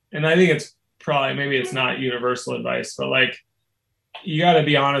 and I think it's probably, maybe it's not universal advice, but like, you got to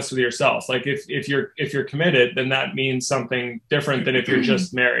be honest with yourself. Like if you're committed, then that means something different than if you're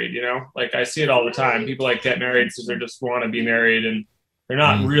just married, you know? Like I see it all the time. People like get married because they just want to be married and they're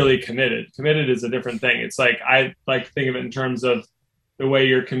not really committed. Committed is a different thing. It's like, I like to think of it in terms of the way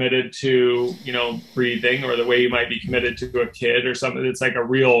you're committed to, you know, breathing, or the way you might be committed to a kid or something. It's like a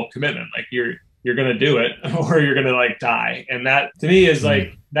real commitment. Like you're going to do it or you're going to like die. And that to me is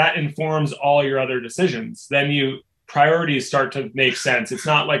like, that informs all your other decisions. Then priorities start to make sense. It's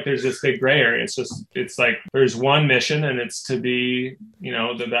not like there's this big gray area. It's like there's one mission, and it's to be, you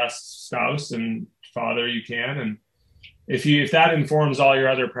know, the best spouse and father you can. And if that informs all your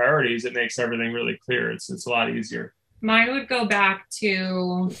other priorities, it makes everything really clear. It's a lot easier. Mine would go back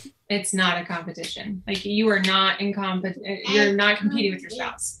to, it's not a competition. Like you are not you're not competing with your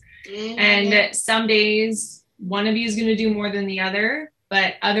spouse. And some days one of you is going to do more than the other,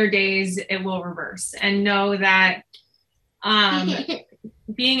 but other days it will reverse. And know that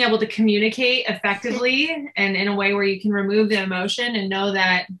being able to communicate effectively and in a way where you can remove the emotion and know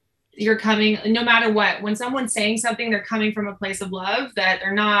that you're coming, no matter what, when someone's saying something, they're coming from a place of love, that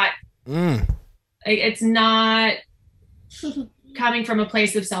they're not, it's not coming from a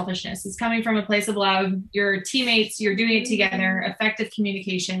place of selfishness. It's coming from a place of love. Your teammates, you're doing it together. Effective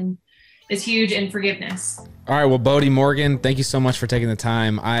communication is huge, and forgiveness. All right. Well, Bode, Morgan, thank you so much for taking the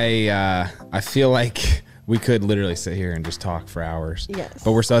time. I feel like we could literally sit here and just talk for hours. Yes.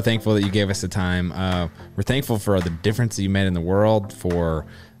 But we're so thankful that you gave us the time. We're thankful for the difference that you made in the world, for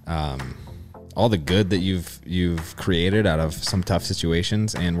all the good that you've created out of some tough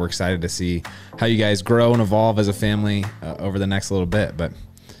situations. And we're excited to see how you guys grow and evolve as a family over the next little bit. But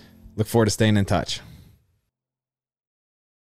look forward to staying in touch.